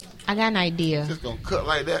I got an idea. Just gonna cut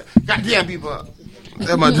like that. Goddamn, Bebop.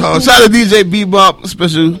 That's my dog. Shout out to DJ Bebop,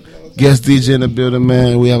 special guest DJ in the building,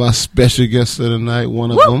 man. We have our special guest of the night,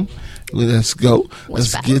 one of them. Let's go.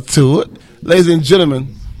 Let's get to it. Ladies and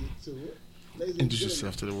gentlemen, introduce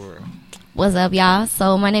yourself to the world. What's up, y'all?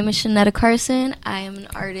 So my name is Shanetta Carson. I am an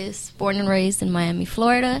artist born and raised in Miami,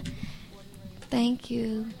 Florida. Thank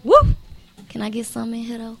you. Woo! Can I get some in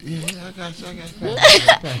here, though? Yeah, I got you.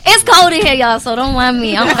 It's cold in here, y'all, so don't mind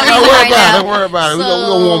me. I'm freezing Don't worry about it. We're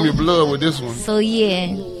going to warm your blood with this one. So, yeah.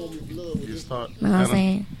 Get started. You know what I'm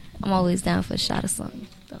saying? I'm always down for a shot of something.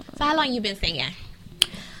 So how long you been singing?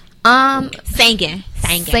 Singing.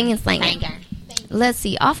 Let's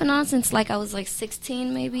see. Off and on since, like, I was, like,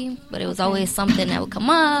 16, maybe. But it was always something that would come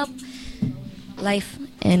up. Life.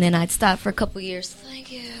 And then I'd stop for a couple years.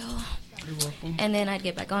 Thank you. And then I'd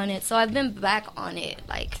get back on it. So I've been back on it,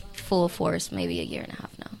 like, full force, maybe a year and a half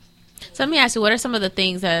now. So let me ask you, what are some of the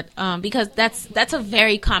things that, because that's a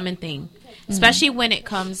very common thing, especially when it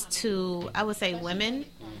comes to, I would say, women.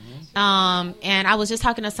 And I was just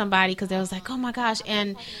talking to somebody because they was like, oh my gosh.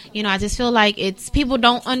 And, you know, I just feel like people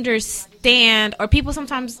don't understand, or people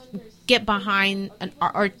sometimes get behind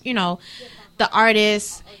or you know, the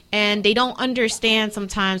artist, and they don't understand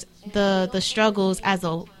sometimes the struggles as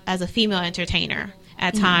a female entertainer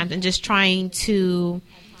at times, and just trying to,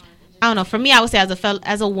 I don't know. For me, I would say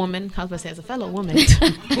as a woman, I was about to say as a fellow woman, the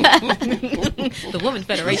Woman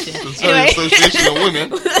Federation, Association of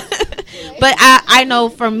Women. But I know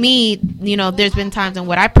for me, you know, there's been times in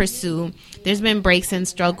what I pursue, there's been breaks and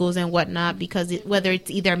struggles and whatnot, because whether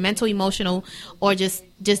it's either mental, emotional, or just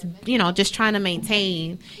you know, just trying to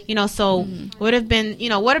maintain, you know. So what have been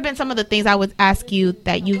some of the things I would ask you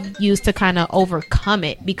that you used to kind of overcome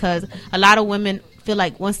it? Because a lot of women feel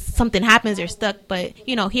like once something happens, they're stuck. But,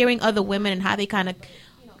 you know, hearing other women and how they kind of,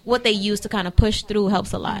 what they use to kind of push through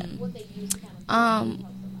helps a lot.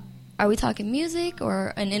 Are we talking music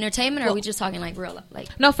or an entertainment, or are we just talking like real,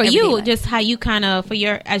 like? No, for you, life? Just how you kind of, for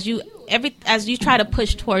your, as you try to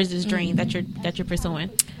push towards this dream that you're pursuing.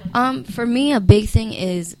 For me, a big thing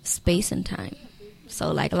is space and time.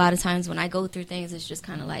 So, like, a lot of times when I go through things, it's just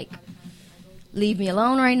kind of like, leave me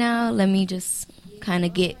alone right now. Let me just kind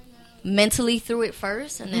of get mentally through it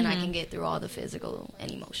first, and then I can get through all the physical and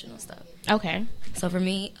emotional stuff. Okay. So for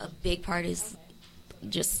me, a big part is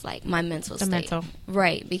just like my mental state. Mental.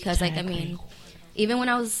 Right, because like, I mean, even when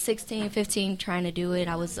I was 16, 15 trying to do it,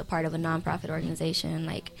 I was a part of a nonprofit organization.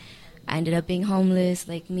 Like, I ended up being homeless.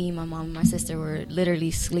 Like, me, my mom, and my sister were literally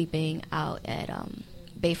sleeping out at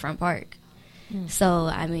Bayfront Park. So,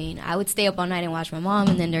 I mean, I would stay up all night and watch my mom,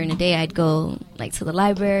 and then during the day I'd go, like, to the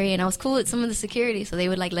library, and I was cool with some of the security, so they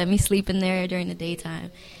would, like, let me sleep in there during the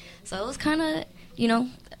daytime. So it was kind of, you know,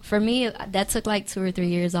 for me, that took, like, 2 or 3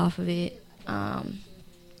 years off of it.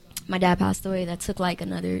 My dad passed away. That took, like,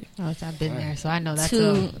 another... Oh, so I've been there, so I know that's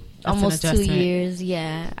almost 2 years,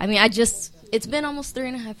 yeah. I mean, it's been almost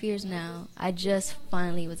 3.5 years now. I just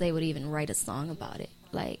finally was able to even write a song about it,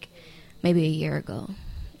 like, maybe a year ago.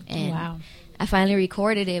 And wow. I finally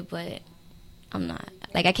recorded it, but I'm not,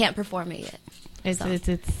 like, I can't perform it yet. It's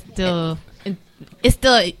still,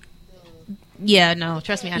 yeah, no,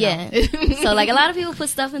 trust me, I know. So, like, a lot of people put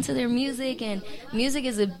stuff into their music, and music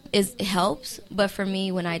it helps, but for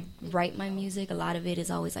me, when I write my music, a lot of it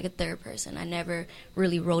is always like a third person. I never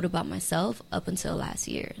really wrote about myself up until last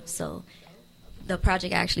year. So the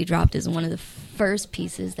project I actually dropped is one of the first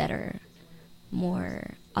pieces that are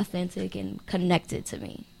more authentic and connected to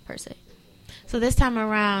me, per se. So this time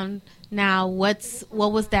around, now, what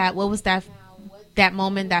was that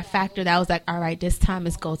moment, that factor that was like, all right, this time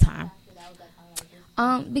is go time?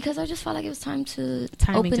 Because I just felt like it was time to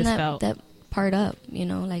Timing open that part up, you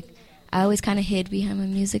know, like, I always kind of hid behind my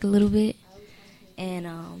music a little bit, and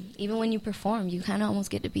even when you perform, you kind of almost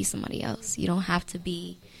get to be somebody else. You don't have to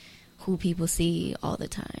be who people see all the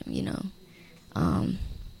time, you know.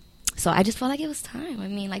 So I just felt like it was time. I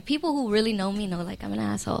mean, like, people who really know me know, like, I'm an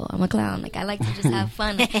asshole. I'm a clown. Like, I like to just have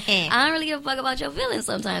fun. Like, I don't really give a fuck about your feelings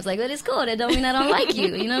sometimes. Like, but it's cool. That don't mean I don't like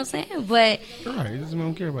you. You know what I'm saying? But... Right. You just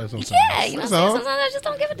don't care about it sometimes. Yeah, you know what I'm saying? Sometimes I just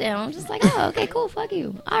don't give a damn. I'm just like, oh, okay, cool. Fuck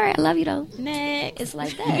you. All right, I love you, though. Next. It's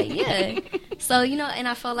like that, yeah. So, you know, and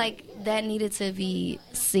I felt like that needed to be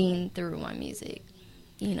seen through my music,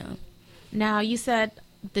 you know. Now, you said...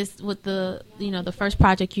 this with the, you know, the first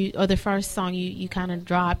project or the first song you kind of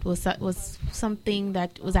dropped was something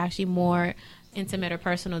that was actually more intimate or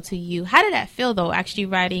personal to you. How did that feel, though, actually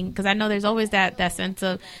writing? Because I know there's always that sense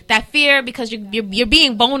of that fear because you're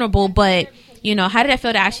being vulnerable, but, you know, how did that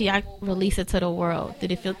feel to actually release it to the world?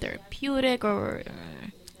 Did it feel therapeutic or?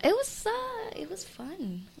 It was it was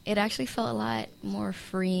fun. It actually felt a lot more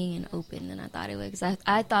freeing and open than I thought it would. Because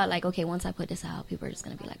I thought, like, okay, once I put this out, people are just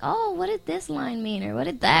going to be like, oh, what did this line mean? Or what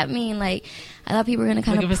did that mean? Like, I thought people were going to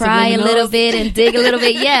kind of pry a little bit and dig a little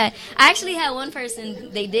bit. Yeah. I actually had one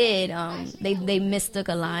person, they did. They mistook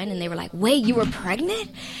a line, and they were like, wait, you were pregnant?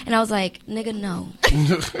 And I was like, nigga, no.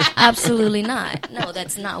 Absolutely not. No,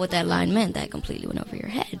 that's not what that line meant. That completely went over your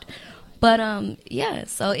head. But yeah,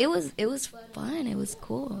 so it was fun. It was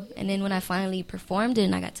cool. And then when I finally performed it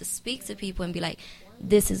and I got to speak to people and be like,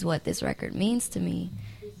 this is what this record means to me,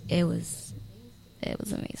 it was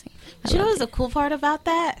amazing. You know what's the cool part about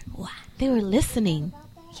that? What? They were listening.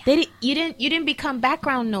 Yeah. You didn't become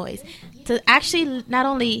background noise. To actually not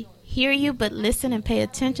only hear you but listen and pay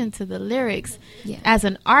attention to the lyrics. Yeah. As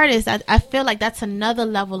an artist, I feel like that's another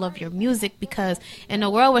level of your music, because in a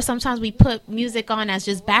world where sometimes we put music on as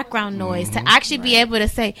just background noise, to actually be able to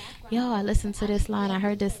say, yo, I listened to this line, I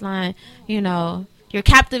heard this line, you're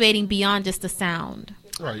captivating beyond just the sound.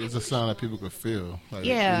 Right, it's a sound that people could feel. Like,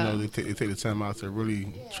 Yeah. they take the time out to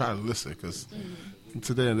really try to listen, because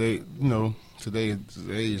today, today's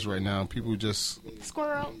age right now, people just...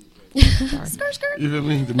 Squirrel. Skirt, skirt. You feel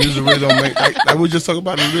me? The music really don't make... Like we just talked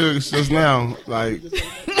about the lyrics just now. Like,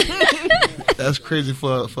 that's crazy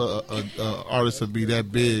for a artist to be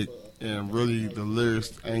that big, and really the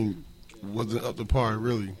lyrics wasn't up to par,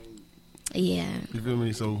 really. Yeah. You feel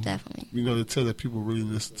me? So, Definitely. to tell that people really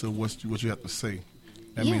listen to what you have to say,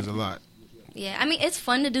 that means a lot. Yeah, I mean, it's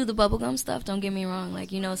fun to do the bubblegum stuff, don't get me wrong.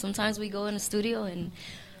 Like, sometimes we go in the studio and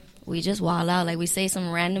we just wild out. Like, we say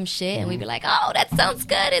some random shit and we be like, oh, that sounds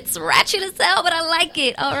good. It's ratchet as hell, but I like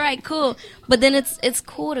it. All right, cool. But then it's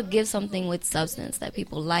cool to give something with substance that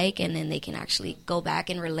people like, and then they can actually go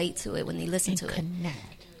back and relate to it when they listen to it.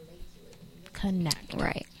 Connect.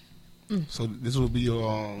 Right. So this will be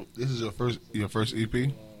your first EP?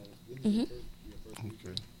 Mm-hmm.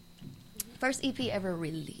 Okay. First EP ever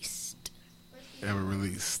released.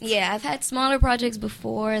 Yeah, I've had smaller projects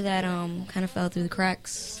before that kind of fell through the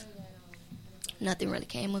cracks. Nothing really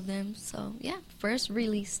came of them. So, yeah, first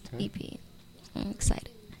released EP. I'm excited.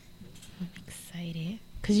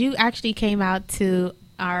 Because you actually came out to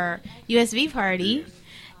our USB party,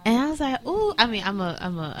 and I was like, ooh, I mean, I'm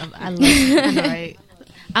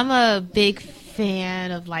a big fan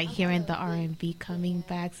of, like, hearing the R&B coming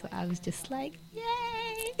back, so I was just like,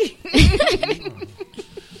 yay!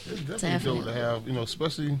 It's definitely dope to have,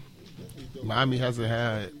 especially Miami hasn't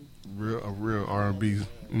had a real R&B,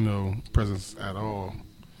 presence at all.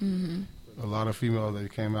 Mm-hmm. A lot of females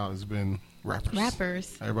that came out has been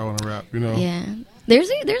rappers. Everybody want to rap, Yeah. There's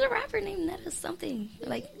a rapper named Netta something.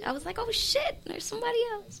 Like, I was like, oh shit, there's somebody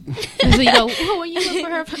else. So you go, oh, when you look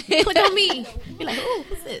for her, click on me. You're like, oh,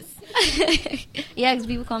 who's this? Yeah, because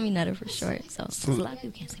people call me Netta for short. So a lot of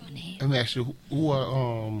people can't say my name. Let me ask you, who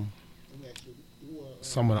are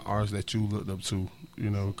some of the artists that you looked up to,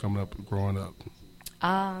 coming up, growing up?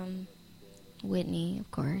 Whitney, of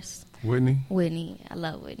course. Whitney? I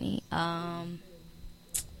love Whitney.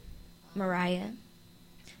 Mariah.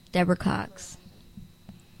 Deborah Cox.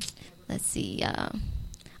 Let's see.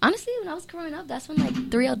 Honestly, when I was growing up, that's when, like,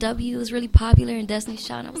 3LW was really popular and Destiny's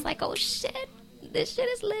Child. And I was like, oh, shit. This shit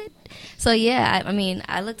is lit. So, yeah, I mean,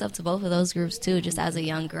 I looked up to both of those groups, too. Just as a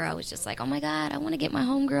young girl, I was just like, oh, my God, I want to get my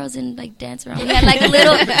homegirls and, like, dance around. We had, like, a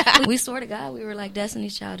little... we swear to God, we were, like,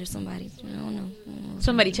 Destiny's Child or somebody. I don't know.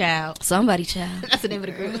 Somebody Child. Somebody Child. That's the name of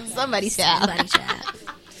the group. Somebody Child. Somebody Child.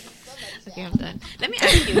 Okay, I'm done. Let me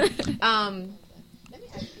ask you,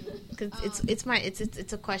 because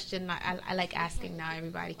it's a question I like asking now,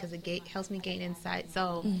 everybody, because it helps me gain insight.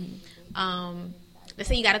 So, let's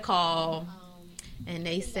say you got a call, and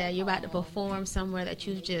they said you're about to perform somewhere that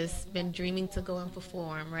you've just been dreaming to go and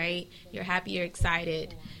perform. Right? You're happy, you're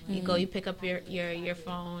excited. You go, you pick up your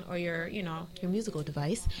phone or your musical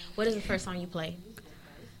device. What is the first song you play?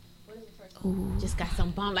 Ooh. Just got some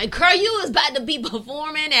bomb. Like, girl, you was about to be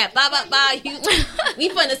performing at blah, blah, blah. We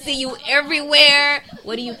finna see you everywhere.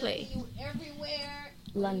 What do you play?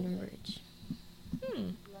 London Bridge.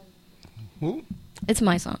 Who? It's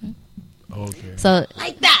my song. Okay. So,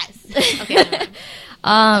 like that. Okay.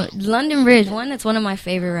 London Bridge, that's one of my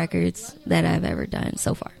favorite records that I've ever done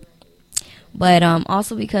so far. But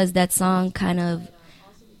also because that song kind of,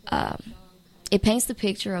 it paints the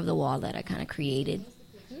picture of the wall that I kind of created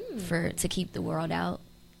to keep the world out.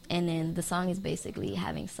 And then the song is basically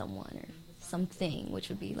having someone or something, which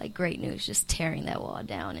would be like great news, just tearing that wall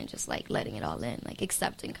down and just like letting it all in, like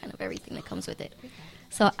accepting kind of everything that comes with it.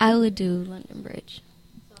 So I would do London Bridge.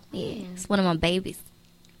 Yeah, it's one of my babies.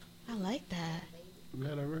 I like that. We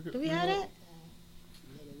had a record. Do we have it?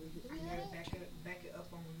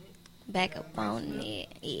 Back up on it.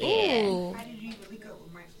 Yeah. Ooh.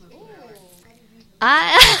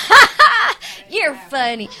 You're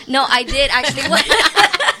funny. No, I did actually.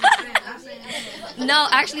 No,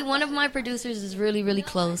 actually, one of my producers is really, really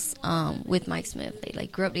close with Mike Smith. They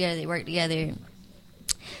like grew up together. They work together.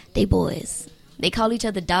 They boys. They call each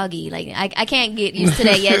other doggy. Like I can't get used to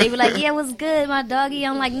that yet. They be like, "Yeah, what's good, my doggy?"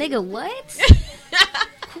 I'm like, "Nigga, what?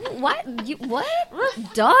 What?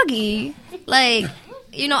 What? Doggy? Like."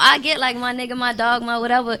 You know, I get like my nigga, my dog, my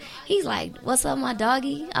whatever. He's like, "What's up, my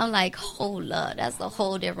doggy?" I'm like, "Hold up, that's a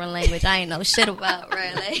whole different language I ain't know shit about,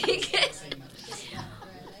 right?" Like,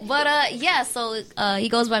 but yeah. So he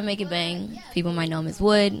goes by Make It Bang. People might know him as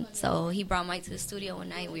Wood. So he brought Mike to the studio one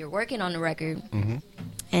night. We were working on the record, and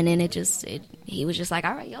then he was just like,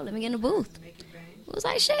 "All right, yo, let me get in the booth." I was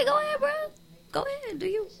like, "Shit, go ahead, bro. Go ahead, do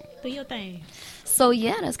your thing." So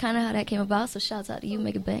yeah, that's kind of how that came about. So shouts out to you,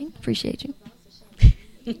 Make It Bang. Appreciate you.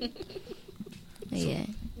 Yeah.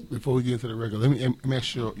 Before we get into the record, let me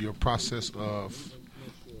ask you your process of,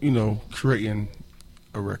 creating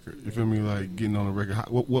a record. You feel me? Like getting on a record.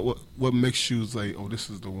 What makes you like, oh,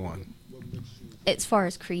 this is the one? As far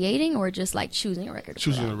as creating, or just like choosing a record?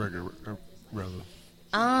 Choosing a record, rather.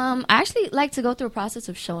 I actually like to go through a process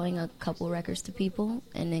of showing a couple records to people,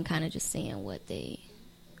 and then kind of just seeing what they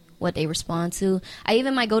respond to. I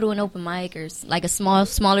even might go to an open mic or like a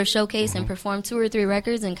smaller showcase and perform 2 or 3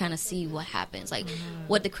 records and kind of see what happens. Like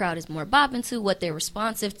what the crowd is more bopping to, what they're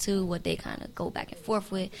responsive to, what they kind of go back and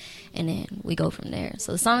forth with, and then we go from there.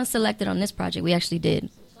 So the songs selected on this project, we actually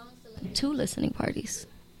did 2 listening parties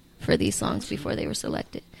for these songs before they were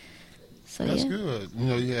selected. So that's yeah. good.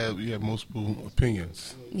 You have multiple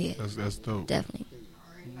opinions. Yeah, that's dope. Definitely.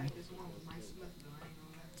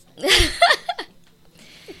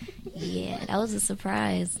 Yeah, that was a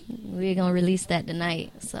surprise. We're going to release that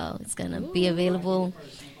tonight, so it's going to be available.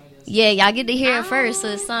 Yeah, y'all get to hear it first, so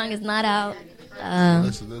the song is not out.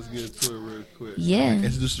 Let's get to it real quick. Yeah.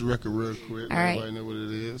 Introduce the record real quick. All right. Everybody know what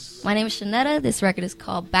it is. My name is Shanetta. This record is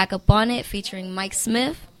called Back Up On It, featuring Mike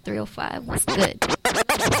Smith, 305. What's good?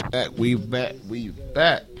 We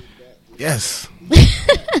back. Yes.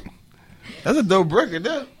 That's a dope record,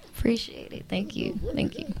 though. Appreciate it. Thank you.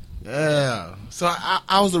 Yeah. So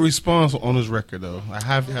I was the response on this record, though.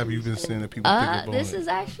 Have you been seeing that people pick up on this it? is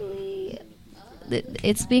actually...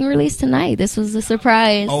 It's being released tonight. This was a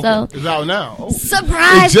surprise. Okay. So it's out now. Oh.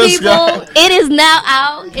 Surprise, people. It is now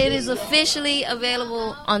out. It is officially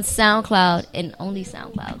available on SoundCloud and only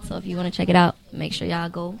SoundCloud. So if you want to check it out, make sure y'all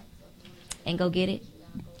go get it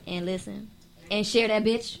and listen and share that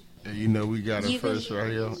bitch. And we got it first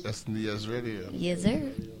right here on SNDS Radio. Yes,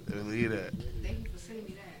 sir. Believe that.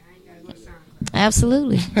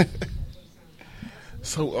 Absolutely.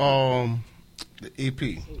 So, the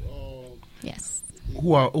EP. Yes.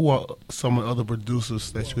 Who are some of the other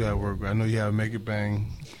producers that you have worked with? I know you have Make It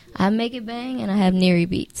Bang. I have Make It Bang, and I have Neri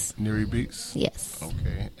Beats. Neri Beats? Yes.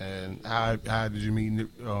 Okay. And how did you meet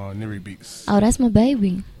Neri Beats? Oh, that's my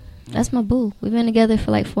baby. That's my boo. We've been together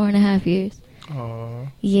for like 4.5 years.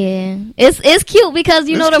 Yeah, it's cute because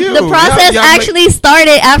the process actually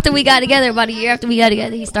started after we got together. About a year after we got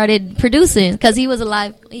together, he started producing because he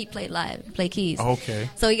played keys. Okay.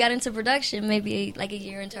 So he got into production maybe like a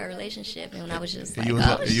year into our relationship, and I was just like, you was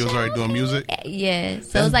already doing music. Yeah, so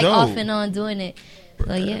that's it was like dope. off and on doing it.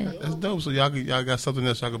 So yeah, that's dope. So y'all got something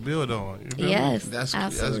that y'all can build on. Yes, that's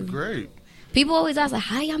great. People always ask like,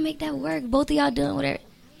 how y'all make that work? Both of y'all doing whatever.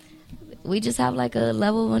 We just have like a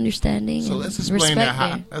level of understanding. So let's explain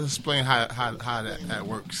that. Let's explain how that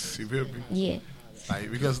works. You feel me? Yeah.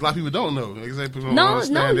 Like, because a lot of people don't know.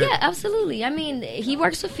 Yeah, absolutely. I mean, he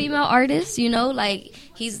works with female artists. Like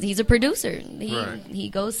he's a producer.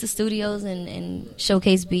 He goes to studios and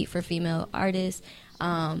showcase beat for female artists.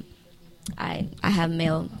 I have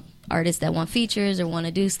male artists that want features or want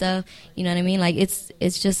to do stuff. You know what I mean? Like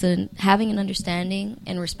it's just having an understanding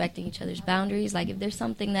and respecting each other's boundaries. Like if there's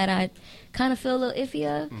something that I kind of feel a little iffy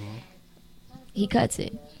of, he cuts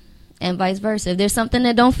it, and vice versa. If there's something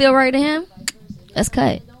that don't feel right to him, let's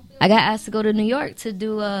cut. I got asked to go to New York to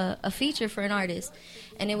do a feature for an artist,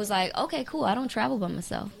 and it was like, okay, cool. I don't travel by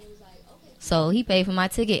myself, so he paid for my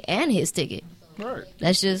ticket and his ticket. Right.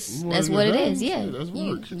 That's what it is. Yeah. That's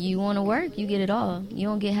work. You want to work, you get it all. You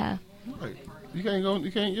don't get half. Right. You can't go.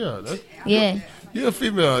 You can't. Yeah. Yeah. You're a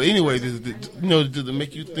female. Anyway, does it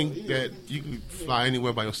make you think that you can fly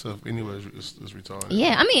anywhere by yourself? Anywhere is retarded.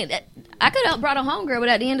 Yeah, I mean, I could have brought a homegirl, but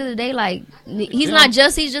at the end of the day, like, he's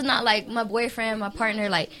just not like my boyfriend, my partner.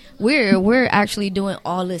 Like, we're actually doing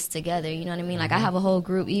all this together. You know what I mean? Like, I have a whole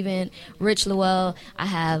group. Even Rich Llewell, I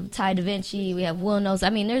have Ty Da Vinci, we have Will Knows. I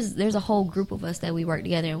mean, there's a whole group of us that we work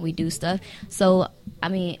together and we do stuff. So, I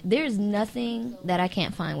mean, there's nothing that I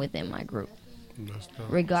can't find within my group.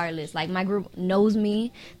 Regardless, like, my group knows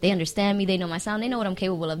me, they understand me, they know my sound, they know what I'm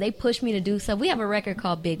capable of. They push me to do stuff. We have a record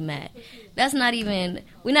called Big Mad. We're not even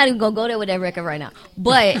gonna go there with that record right now.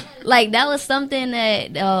 But like, that was something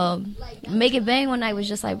that Make It Bang one night was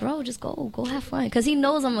just like, bro, just go have fun, because he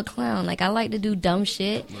knows I'm a clown. Like, I like to do dumb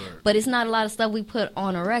shit, but it's not a lot of stuff we put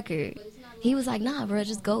on a record. He was like, nah, bro,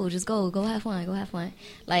 just go have fun.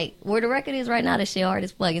 Like, where the record is right now, that shit hard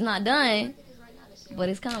as fuck. It's not done, but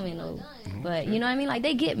it's coming, though. But, you know what I mean? Like,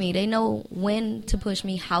 they get me. They know when to push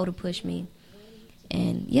me, how to push me.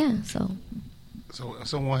 And, yeah, so. So, if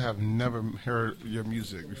someone have never heard your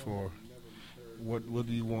music before, what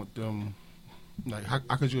do you want them, like, how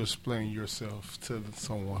could you explain yourself to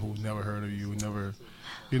someone who never heard of you, never,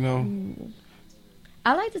 you know?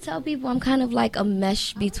 I like to tell people I'm kind of like a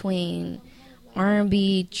mesh between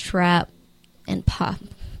R&B, trap, and pop.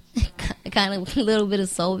 Kind of a little bit of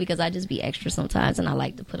soul, because I just be extra sometimes, and I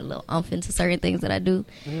like to put a little umph into certain things that I do.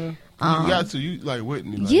 Yeah, you got to. You like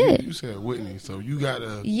Whitney. Like, yeah. You said Whitney, so you got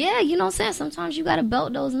to. Yeah, you know what I'm saying? Sometimes you got to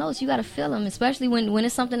belt those notes. You got to feel them, especially when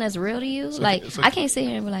it's something that's real to you. So, I can't sit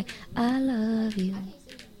here and be like, I love you.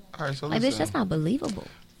 All right, so like, bitch, that's not believable.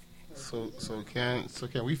 So can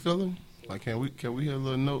we feel them? Like, can we hear a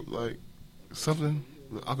little note, like something,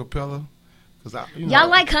 a cappella? Y'all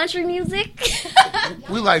like country music?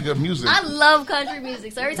 We like good music. I love country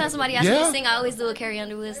music. So every time somebody asks me to sing, I always do a Carrie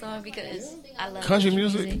Underwood song, because I love country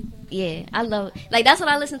music. Yeah, I love it. Like, that's what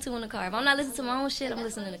I listen to in the car. If I'm not listening to my own shit, I'm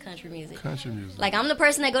listening to country music. Country music. Like, I'm the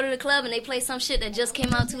person that go to the club and they play some shit that just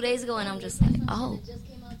came out 2 days ago, and I'm just like, oh,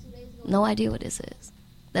 no idea what this is.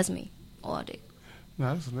 That's me all day.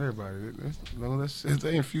 No, that's everybody. That's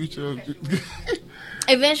in future.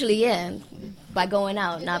 Eventually, yeah, by going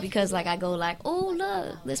out, not because like I go like, oh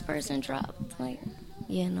look, this person dropped. Like,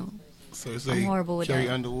 yeah, no. So it's I'm horrible with Carrie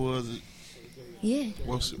that. Underwood. Yeah.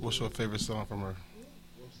 What's your favorite song from her?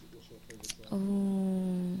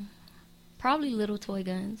 Probably Little Toy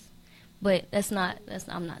Guns, but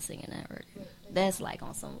I'm not singing that record. That's like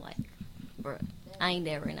on some like, bruh, I ain't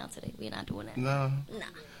there right now today. We're not doing that. Nah.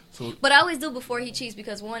 So, but I always do Before He Cheats,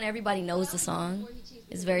 because one, everybody knows the song.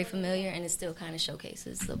 It's very familiar, and it still kind of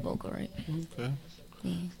showcases the vocal, right? Okay.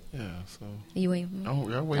 Yeah. Yeah, so. You waiting for me?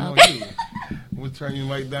 I'm waiting on you. We'll turn you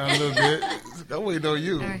mic down a little bit. I'm waiting on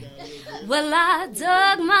you. All right. Well, I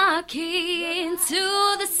dug my key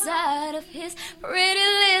into the side of his pretty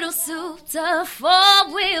little souped-up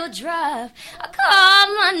four-wheel drive. I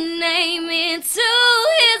called my name into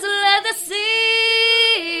his leather seat.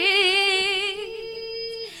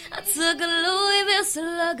 I took a Louisville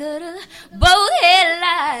slugger to both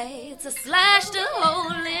headlights. I slashed a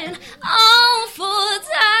hole in all four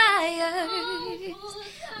tires.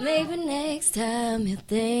 Maybe next time he'll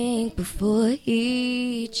think before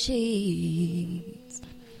he cheats.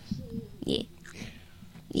 Yeah.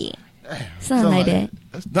 Yeah. Something like that.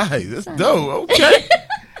 That's nice. That's dope. Okay.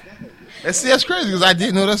 That's crazy, because I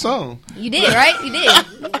didn't know that song. You did, right? You did.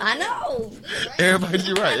 I know. Everybody,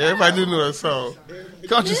 you're right. Everybody do know that song.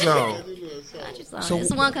 Country song. Country song. So,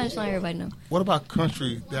 it's one country song everybody know. What about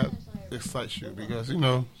country that excites you? Because,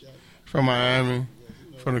 from Miami,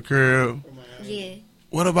 from the crib. Yeah.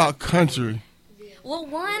 What about country? Well,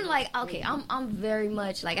 one, like, okay, I'm very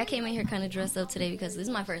much, like, I came in here kind of dressed up today because this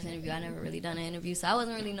is my first interview. I never really done an interview, so I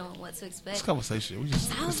wasn't really knowing what to expect. It's conversation.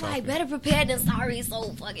 I was like, better prepared than sorry,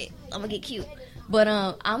 so fuck it. I'm going to get cute. But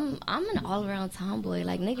I'm an all-around tomboy.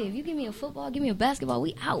 Like, nigga, if you give me a football, give me a basketball,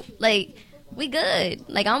 we out. Like, we good.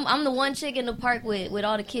 Like, I'm the one chick in the park with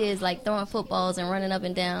all the kids, like, throwing footballs and running up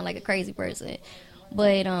and down like a crazy person.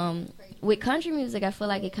 But with country music, I feel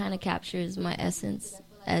like it kind of captures my essence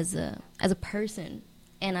as a person.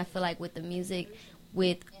 And I feel like with the music,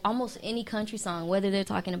 with almost any country song, whether they're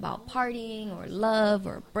talking about partying or love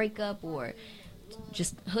or breakup or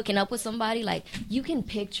just hooking up with somebody, like, you can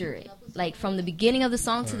picture it, like, from the beginning of the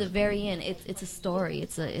song to the very end. It's a story.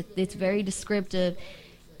 It's very descriptive.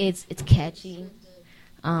 It's catchy,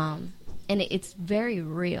 and it's very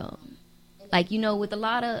real. Like, with a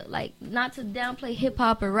lot of, like, not to downplay hip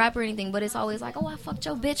hop or rap or anything, but it's always like, oh, I fucked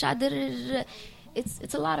your bitch, I did it.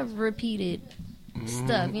 It's a lot of repeated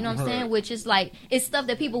stuff, you know what I'm saying? Which is like, it's stuff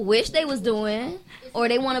that people wish they was doing, or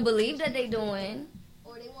they want to believe that they doing,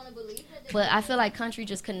 But I feel like country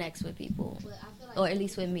just connects with people, or at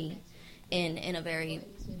least with me, in a very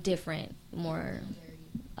different, more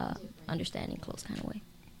understanding, close kind of way.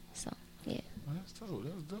 So yeah. That's dope.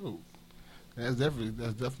 That's dope. That's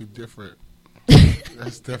definitely different.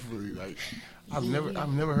 That's definitely like I've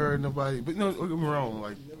never heard nobody. But no, don't get me wrong.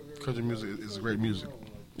 Like country music is great music.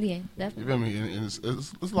 Yeah, You definitely. feel me? And it's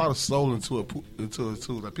a lot of soul into it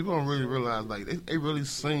too. Like people don't really realize like they really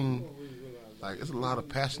sing. Like it's a lot of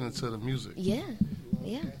passion into the music. Yeah,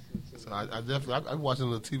 yeah. So I definitely I watching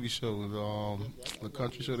the TV show, the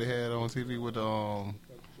country show they had on TV with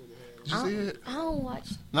Did you see it? I don't watch.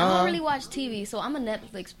 Nah. I don't really watch TV, so I'm a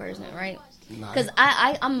Netflix person, right? Nah. Because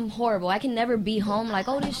I'm horrible. I can never be home like,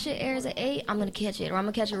 oh, this shit airs at 8, I'm gonna catch it, or I'm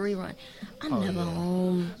gonna catch a rerun. I'm never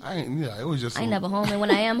home. It was just. I ain't never home, and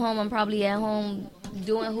when I am home, I'm probably at home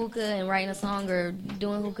doing hookah and writing a song, or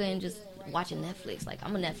doing hookah and just watching Netflix. Like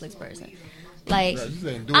I'm a Netflix person. Like Yeah, you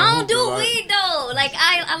saying doing I don't do hookah, like- weed though. Like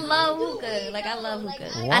I love hookah. Like I love hookah.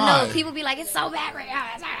 Why? I know people be like, it's so bad right now.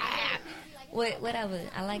 Whatever.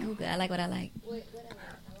 I like hookah. I like what I like.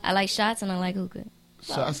 I like shots and I like hookah.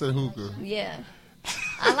 So I said hookah. Yeah.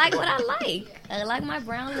 I like what I like. I like my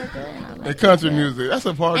brown liquor and I like And country hookah. music. That's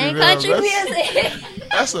a party And there. country That's- music.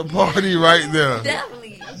 That's a party right there.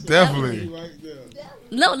 Definitely. Definitely.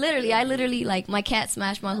 No, literally. I literally, like, my cat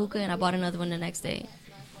smashed my hookah and I bought another one the next day.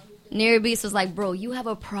 Neri Beast was like, bro, you have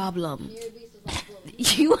a problem.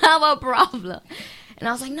 You have a problem. And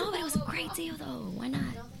I was like, no, but it was a great deal, though. Why not?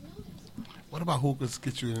 What about hookahs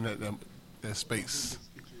get you in that space?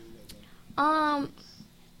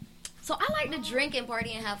 So I like to drink and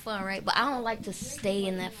party and have fun, right? But I don't like to stay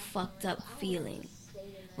in that fucked up feeling,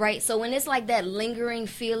 right? So when it's like that lingering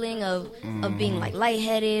feeling of being like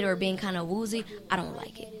lightheaded or being kind of woozy, I don't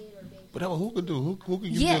like it. But that's what hookah do. Hookah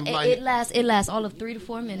give Yeah, you it, like it lasts all of 3 to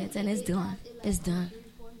 4 minutes and it's done. It's done.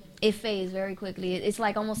 It fades very quickly. It's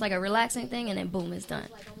like almost like a relaxing thing, and then boom, it's done.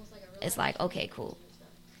 It's like, okay, cool.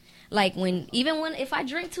 Like if I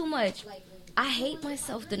drink too much, I hate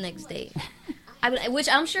myself the next day. Which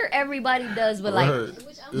I'm sure everybody does, but like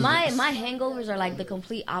Right. my hangovers are like the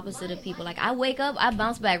complete opposite of people. Like I wake up, I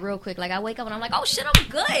bounce back real quick. Like I wake up and I'm like, oh shit, I'm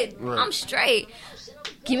good. Right. I'm straight.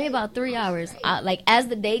 Give me about 3 hours. Like as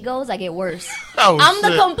the day goes, I get worse. Oh, I'm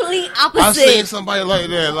shit. the complete I opposite. seen somebody like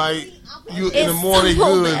that. Like you in the It's morning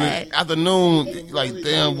so good, bad. and afternoon like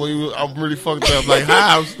damn boy, I'm really fucked up. Like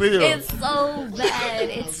how I'm still. It's so bad.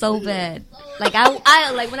 It's so bad. Like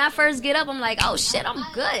I like when I first get up, I'm like, oh shit, I'm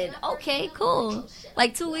good. Okay, cool.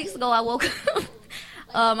 Like 2 weeks ago, I woke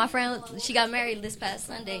up. My friend, she got married this past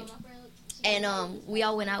Sunday, and we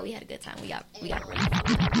all went out. We had a good time. We got really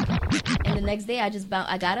fun. And the next day, I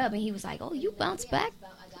got up, and he was like, oh, you bounced back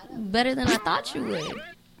better than I thought you would.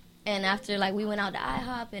 And after like we went out to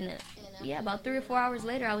IHOP, and about 3 or 4 hours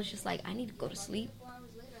later, I was just like, I need to go to sleep.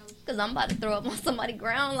 Because I'm about to throw up on somebody's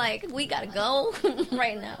ground. Like, we got to go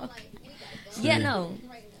right now. Yeah, no.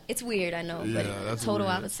 It's weird, I know. Yeah, but that's total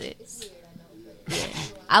weird. opposite. Yeah.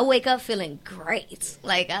 I wake up feeling great.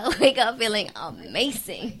 Like, I wake up feeling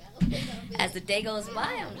amazing. As the day goes by,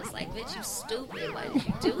 I'm just like, bitch, you stupid. Why did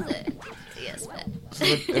you do that? Yes, man. So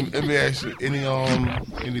let me ask you, any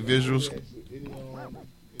visuals,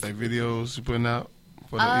 like videos you putting out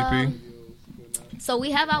for the EP? So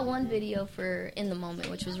we have our one video for In the Moment,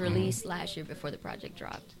 which was released last year before the project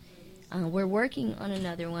dropped. We're working on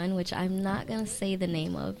another one, which I'm not going to say the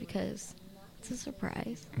name of because it's a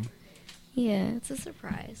surprise. Yeah, it's a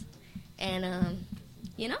surprise. And,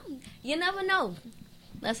 you never know.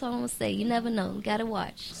 That's all I'm going to say. You never know. Got to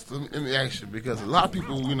watch. So let me ask you, because a lot of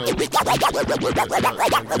people,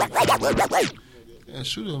 and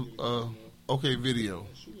shoot a okay video.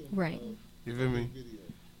 Right. You feel me?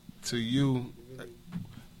 To you, like,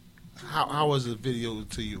 how was the video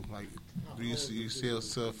to you? Like, do you see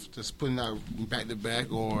yourself just putting out back to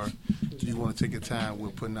back, or do you want to take your time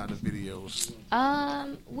with putting out the videos?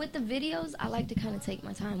 With the videos, I like to kind of take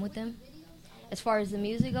my time with them. As far as the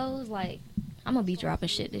music goes, like, I'm going to be dropping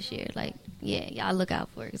shit this year. Like, yeah, y'all look out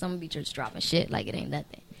for it, because I'm going to be just dropping shit like it ain't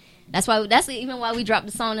nothing. That's even why we dropped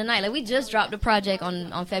the song tonight. Like, we just dropped the project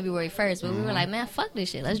on February 1st, but we were like, man, fuck this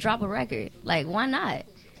shit. Let's drop a record. Like, why not?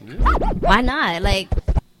 Yeah. Why not? Like,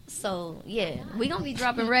 so, yeah. We going to be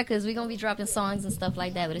dropping records. We going to be dropping songs and stuff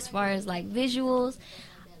like that. But as far as, like, visuals,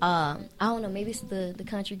 I don't know. Maybe it's the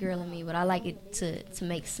country girl in me, but I like it to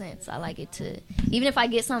make sense. I like it to, even if I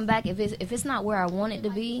get something back, if it's not where I want it to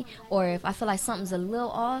be, or if I feel like something's a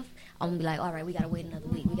little off, I'm going to be like, all right, we got to wait another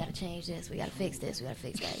week. We got to change this. We got to fix this. We got to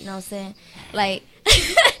fix that. You know what I'm saying? Like,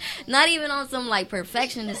 Not even on some like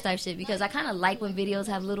perfectionist type shit, because I kind of like when videos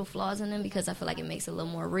have little flaws in them, because I feel like it makes it a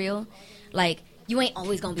little more real. Like, you ain't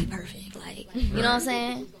always gonna be perfect. Like, you know what I'm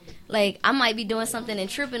saying? Like, I might be doing something and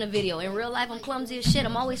trip in a video. In real life, I'm clumsy as shit.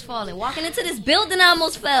 I'm always falling. Walking into this building, I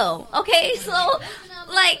almost fell. Okay, so,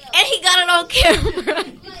 like, and he got it on camera.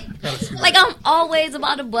 Like, I'm always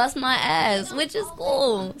about to bust my ass, which is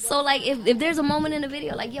cool. So, like, if there's a moment in the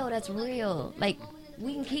video, like, yo, that's real. Like,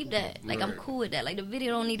 we can keep that. Like, I'm cool with that. Like, the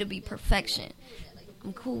video don't need to be perfection.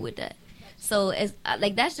 I'm cool with that. So,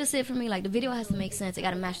 like, that's just it for me. Like, the video has to make sense. It got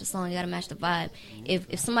to match the song. It got to match the vibe.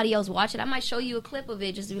 If somebody else watch it, I might show you a clip of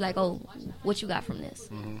it just to be like, oh, what you got from this?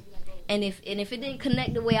 Mm-hmm. And if it didn't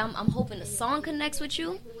connect the way I'm hoping the song connects with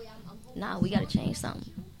you, nah, we got to change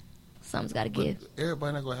something. Something's got to give.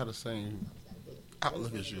 Everybody not going to have the same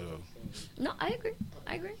outlook as you, though. No, I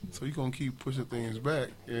agree. So you're going to keep pushing things back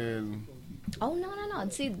and... Oh, no.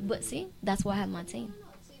 See, that's why I have my team.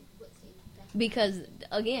 Because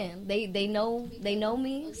again, they know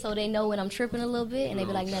me, so they know when I'm tripping a little bit, and they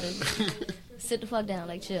be like, "Netta, sit the fuck down,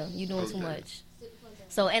 like chill, you doing too much."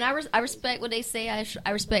 So, and I respect what they say.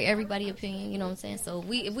 I respect everybody's opinion. You know what I'm saying? So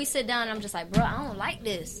if we sit down, and I'm just like, bro, I don't like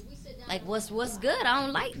this. Like, what's good? I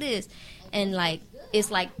don't like this. And like,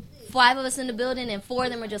 it's like 5 of us in the building, and 4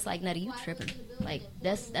 of them are just like, Netta, you tripping? Like,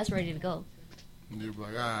 that's ready to go. You're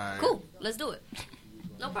like, all right, cool, let's do it.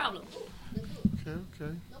 No problem.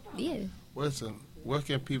 Okay. Yeah. Listen, where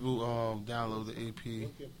can people download the EP?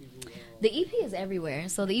 The EP is everywhere.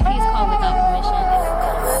 So the EP is called Without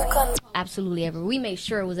Permission. It's absolutely everywhere. We made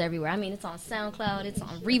sure it was everywhere. I mean, it's on SoundCloud. It's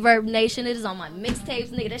on Reverb Nation. It is on my mixtapes,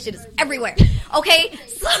 nigga. That shit is everywhere. Okay?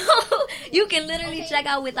 So you can literally check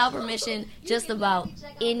out Without Permission just about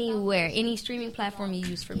anywhere. Any streaming platform you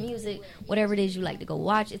use for music, whatever it is you like to go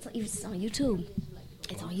watch. It's on YouTube.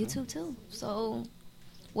 It's on YouTube, too. So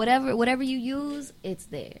whatever you use, it's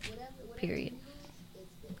there. Period.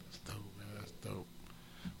 That's dope, man. That's dope.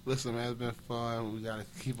 Listen, man, it's been fun. We gotta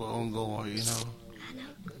keep it on going, you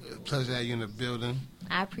know. Pleasure to have you in the building.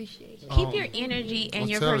 I appreciate you. Keep your energy and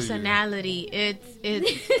your personality.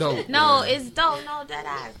 It's dope. No, man. it's dope. No, that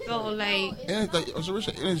I so like. And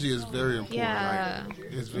Richard, energy is very important. Yeah, like,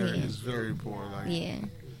 it's very important. Like, yeah.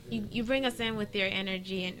 You bring us in with your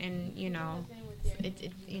energy, and you know,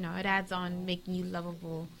 it adds on, making you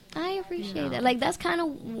lovable. I appreciate that. Like, that's kind of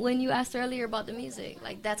when you asked earlier about the music.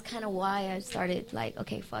 Like, that's kind of why I started, like,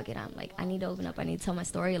 okay, fuck it. I'm like, I need to open up. I need to tell my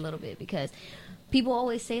story a little bit, because people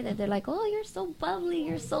always say that. They're like, oh, you're so bubbly.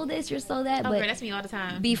 You're so this. You're so that. Oh, but girl, that's me all the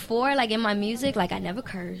time. Before, like, in my music, like, I never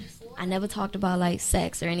cursed. I never talked about, like,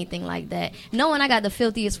 sex or anything like that. Knowing I got the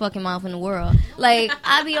filthiest fucking mouth in the world. Like,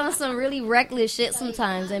 I be on some really reckless shit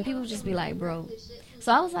sometimes, and people just be like, bro.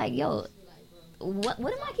 So I was like, yo, what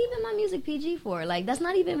am I keeping my music PG for? Like, that's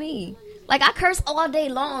not even me. Like, I curse all day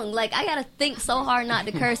long. Like, I gotta think so hard not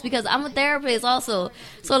to curse, because I'm a therapist also.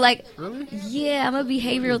 So, like, really? Yeah, I'm a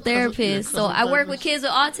behavioral therapist. So I work with kids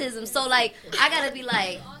with autism. So, like, I gotta be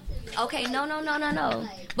like, okay, no.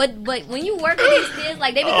 But when you work with these kids,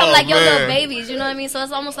 like, they become like your little babies, you know what I mean? So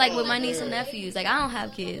it's almost like with my niece and nephews. Like, I don't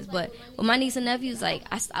have kids, but with my niece and nephews, like,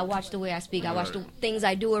 I watch the way I speak. I watch the things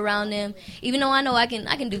I do around them. Even though I know I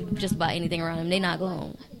can do just about anything around them, they not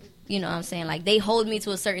going, you know what I'm saying? Like, they hold me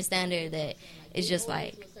to a certain standard that it's just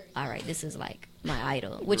like, all right, this is like my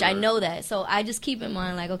idol, which I know that. So I just keep in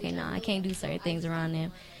mind, like, okay, I can't do certain things around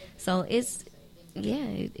them. So it's, yeah,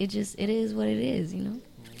 it is what it is, you know?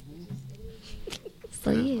 So,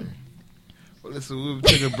 yeah. Well, listen, we'll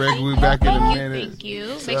take a break. We'll be back in a minute. Thank you.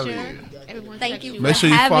 Make sure everyone Thank you. Make sure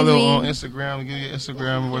you follow on Instagram. Give your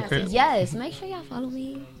Instagram. Yes, make sure y'all follow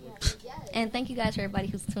me. And thank you guys for everybody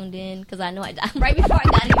who's tuned in, because I know right before I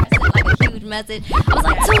got here, I sent like a huge message. I was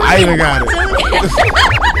like, tune in. I even got it.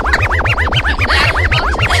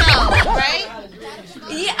 Right?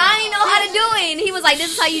 Yeah, I didn't know how to do it. And he was like,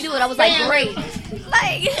 this is how you do it. I was like, great.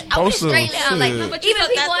 Like, I went straight down. Like, even people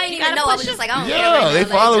I didn't even know, I was just like, I don't care. Yeah, they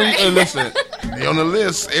follow you. And listen, they on the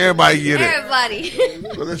list. Everybody get it. Everybody.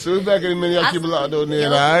 Well, listen, we're back in a minute. Y'all keep it locked on there,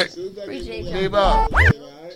 all right? Appreciate you. Keep up.